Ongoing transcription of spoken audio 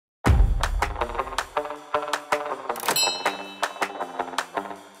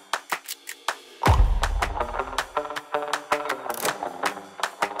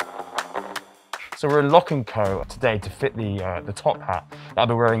So we're in Lock & Co today to fit the top hat that I'll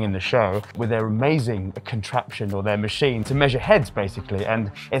be wearing in the show with their amazing contraption or their machine to measure heads basically,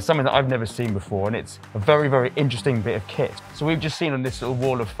 and it's something that I've never seen before, and it's a very, very interesting bit of kit. So we've just seen on this little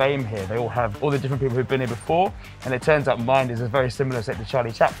wall of fame here, they all have all the different people who've been here before, and it turns out mine is a very similar set to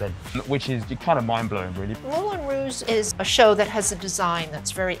Charlie Chaplin, which is kind of mind-blowing really. Moulin Rouge is a show that has a design that's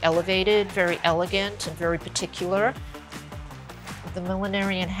very elevated, very elegant, and very particular. The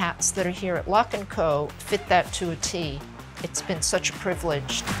millenarian hats that are here at Lock & Co fit that to a T. It's been such a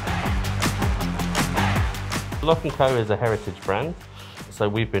privilege. Lock & Co is a heritage brand, so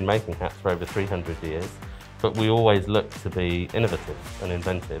we've been making hats for over 300 years, but we always look to be innovative and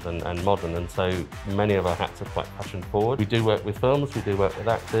inventive and modern, and so many of our hats are quite fashion forward. We do work with films, we do work with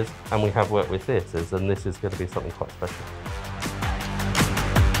actors, and we have worked with theatres, and this is going to be something quite special.